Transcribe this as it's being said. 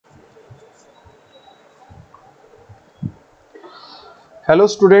Hello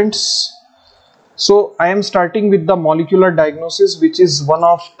students. So I am starting with the molecular diagnosis, which is one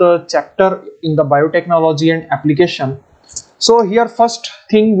of the chapter in the biotechnology and application. So here first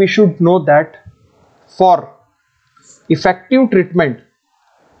thing we should know that for effective treatment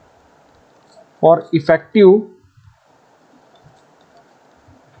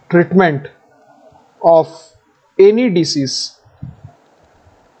of any disease,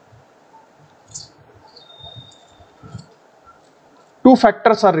 two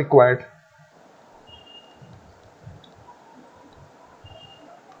factors are required.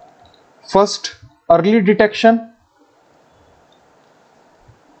 First, early detection.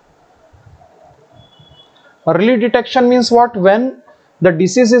 Early detection means what? When the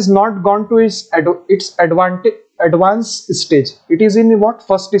disease is not gone to its advanced stage. It is in what?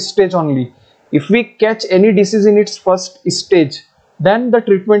 First stage only. If we catch any disease in its first stage, then the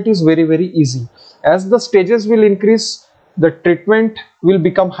treatment is very easy. As the stages will increase, the treatment will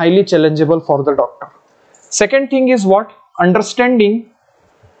become highly challengeable for the doctor. Second thing is what? Understanding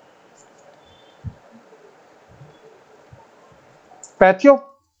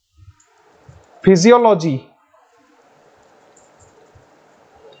pathophysiology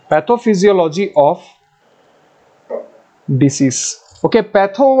of disease. Okay,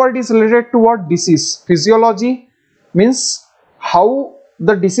 patho word is related to what? Disease. Physiology means how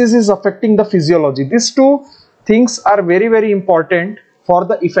the disease is affecting the physiology. These two things are very important for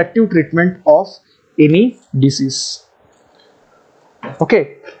the effective treatment of any disease.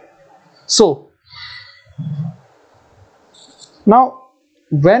 Okay, so now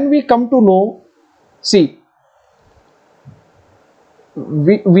when we come to know, see,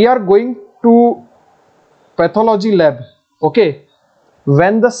 we are going to pathology lab. Okay,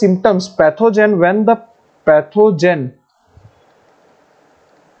 when the symptoms when the pathogen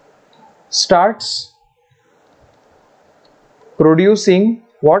starts producing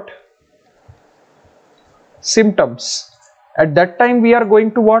what? Symptoms. At that time we are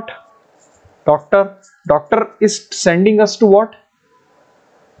going to what? Doctor is sending us to what?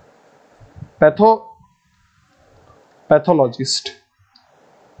 Pathologist.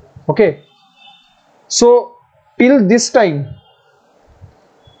 Okay, so till this time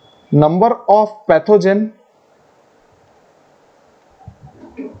number of pathogen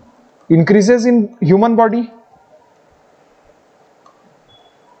increases in human body.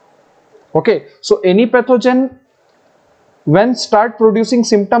 Okay, so any pathogen when start producing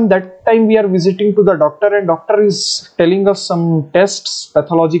symptom, that time we are visiting to the doctor, and doctor is telling us some tests,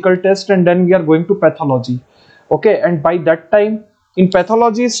 pathological test, and then we are going to pathology. Okay, and by that time in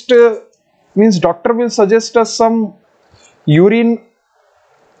pathologist means doctor will suggest us some urine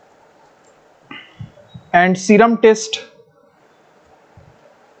and serum test,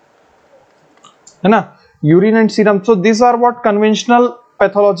 urine and serum. So these are what? Conventional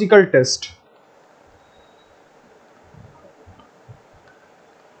pathological test.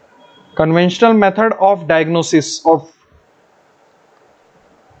 Conventional method of diagnosis of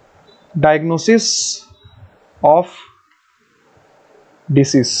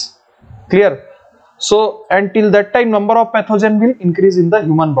disease. Clear? So until that time number of pathogen will increase in the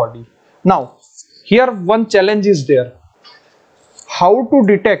human body. Now here one challenge is there. How to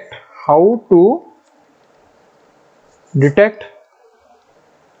detect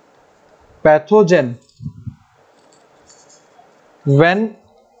pathogen when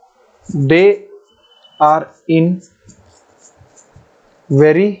they are in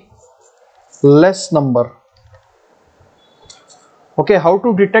very less number. Okay, how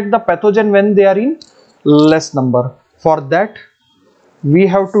to detect the pathogen when they are in less number? For that we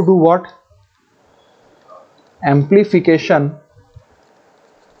have to do what? Amplification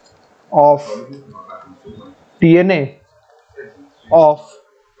of DNA of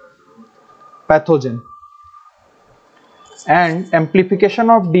pathogen. And amplification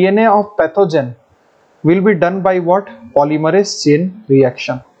of DNA of pathogen will be done by what? Polymerase chain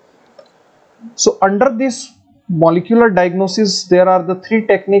reaction. So under this molecular diagnosis there are the three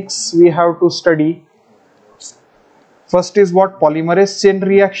techniques we have to study. First is what? Polymerase chain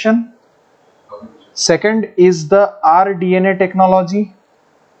reaction. Second is the rDNA technology.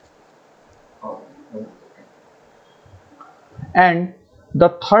 And the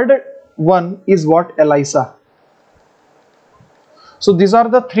third one is what? ELISA. So these are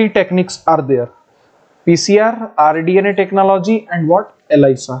the three techniques are there: PCR, rDNA technology, and what?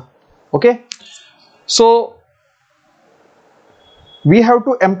 ELISA. Okay, so we have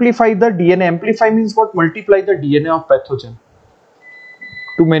to amplify the DNA. Amplify means what? Multiply the DNA of pathogen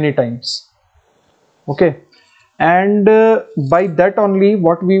too many times. Okay, and by that only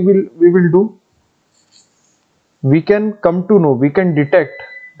what we will do? we can come to know, we can detect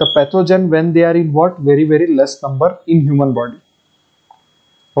the pathogen when they are in what? Very less number in human body.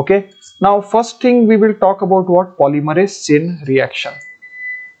 Okay, now first thing we will talk about what? Polymerase chain reaction.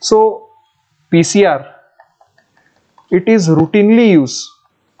 So PCR, it is routinely used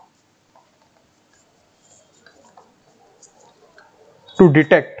to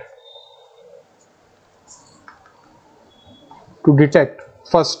detect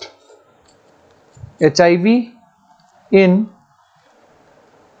first HIV in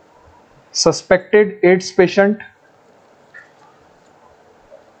suspected AIDS patient,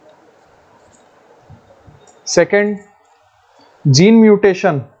 second gene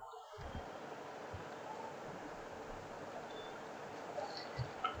mutation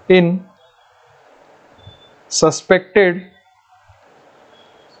in suspected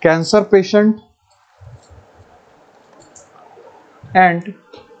cancer patient, and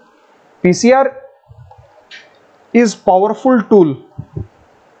PCR is powerful tool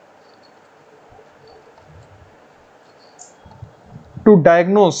to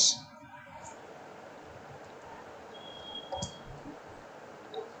diagnose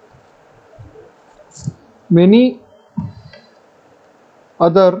many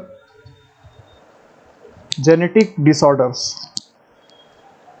other genetic disorders.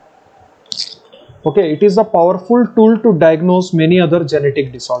 Okay, it is a powerful tool to diagnose many other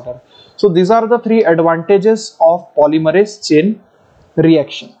genetic disorders. So these are the three advantages of polymerase chain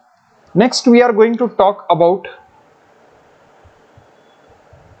reaction. Next we are going to talk about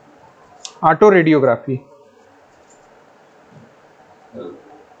autoradiography.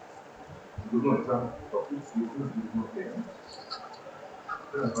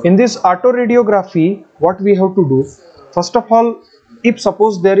 In this autoradiography, what we have to do, first of all, if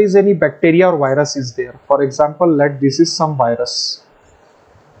suppose there is any bacteria or virus is there, for example, let this is some virus.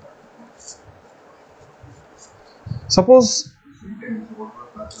 Suppose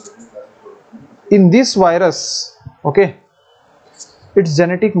in this virus, okay, its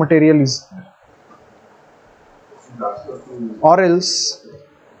genetic material is there. Or else,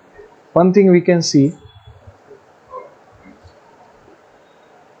 one thing we can see,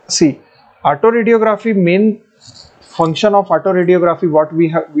 autoradiography, main function of autoradiography, what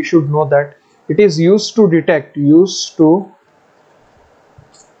we should know that it is used to detect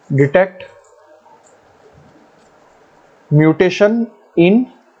mutation in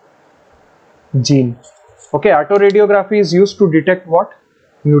gene. Okay, autoradiography is used to detect what?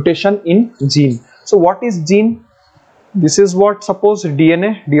 Mutation in gene. So what is gene? This is what, suppose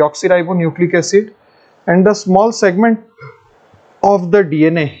DNA, deoxyribonucleic acid, and the small segment of the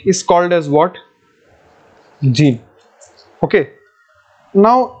DNA is called as what? Gene. Okay,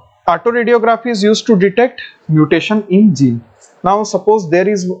 now autoradiography is used to detect mutation in gene. Now suppose there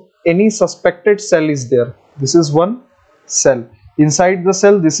is any suspected cell is there. This is one cell. Inside the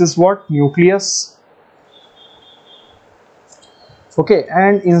cell, this is what? Nucleus. Okay,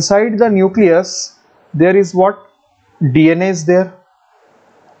 and inside the nucleus there is what? DNA is there.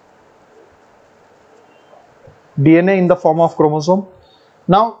 DNA in the form of chromosome.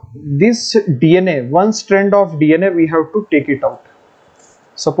 Now this DNA, one strand of DNA, we have to take it out.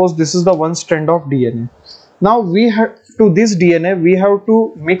 Suppose this is the one strand of DNA. Now we have to this DNA we have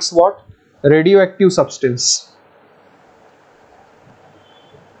to mix what? Radioactive substance.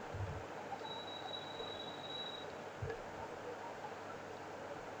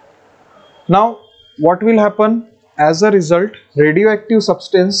 Now what will happen? As a result, radioactive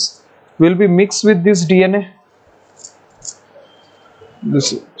substance will be mixed with this DNA.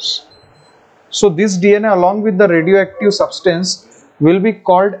 So this DNA along with the radioactive substance will be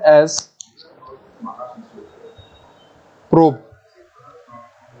called as probe.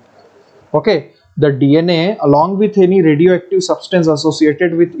 Okay, the DNA along with any radioactive substance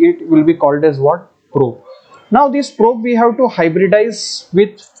associated with it will be called as what? Probe. Now this probe we have to hybridize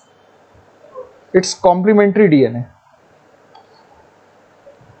with its complementary DNA.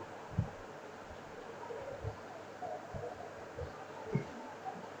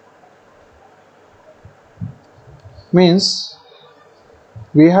 Means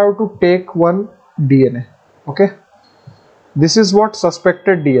we have to take one DNA. Okay, this is what?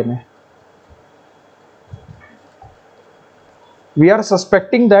 Suspected DNA. We are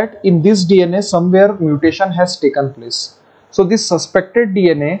suspecting that in this DNA somewhere mutation has taken place. So this suspected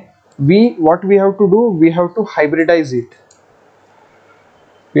DNA, what we have to do? We have to hybridize it.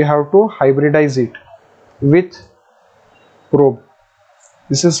 We have to hybridize it with probe.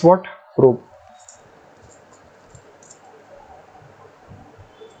 This is what? Probe.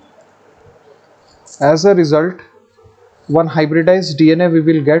 As a result, one hybridized DNA we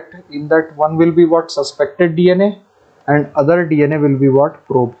will get. In that, one will be what? Suspected DNA, and other DNA will be what?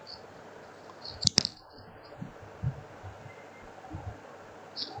 Probe.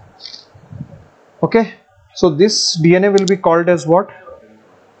 Okay, so this DNA will be called as what?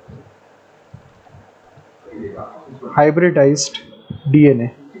 Hybridized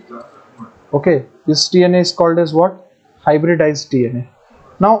DNA. Okay, this DNA is called as what? Hybridized DNA.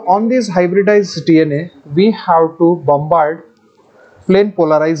 Now on this hybridized DNA, we have to bombard plain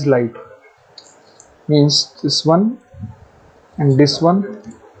polarized light. Means this one and this one.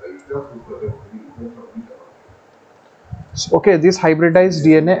 So, okay, this hybridized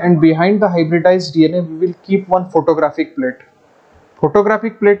DNA, and behind the hybridized DNA we will keep one photographic plate.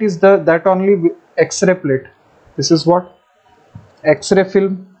 Photographic plate is that only X-ray plate. This is what? X-ray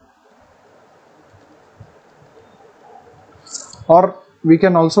film, or we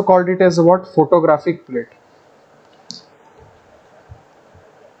can also call it as what? Photographic plate.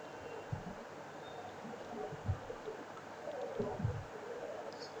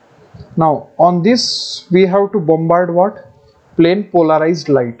 Now on this we have to bombard what? Plain polarized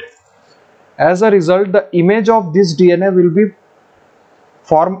light. As a result, the image of this DNA will be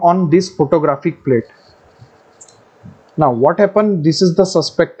formed on this photographic plate. Now what happened? This is the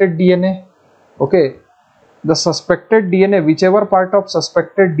suspected DNA. Okay, the suspected DNA, whichever part of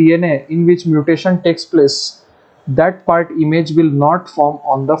suspected DNA in which mutation takes place, that part image will not form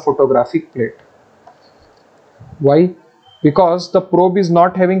on the photographic plate. Why? Because the probe is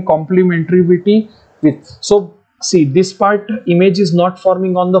not having complementarity with. So see, this part image is not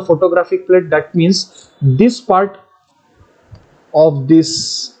forming on the photographic plate. That means this part of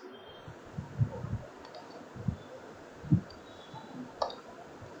this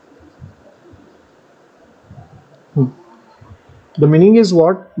the meaning is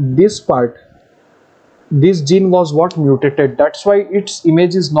what? This part, this gene was what? Mutated. That's why its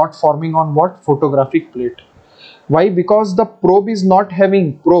image is not forming on what? Photographic plate. Why? Because the probe is not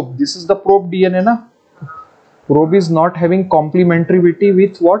having probe. This is the probe DNA, na? Probe is not having complementarity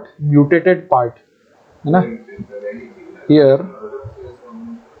with what? Mutated part. Na? Here,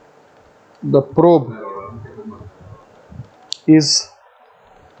 the probe is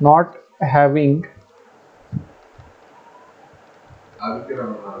not having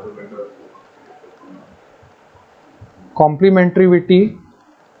complementarity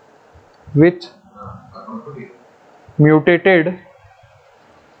with mutated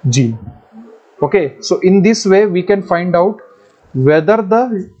gene. Okay, so in this way we can find out whether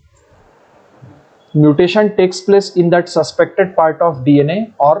the mutation takes place in that suspected part of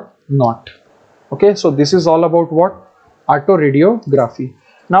DNA or not. Okay, so this is all about what? Autoradiography.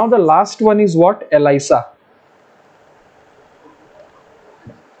 Now the last one is what? ELISA.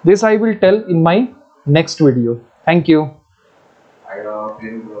 This I will tell in my next video. Thank you.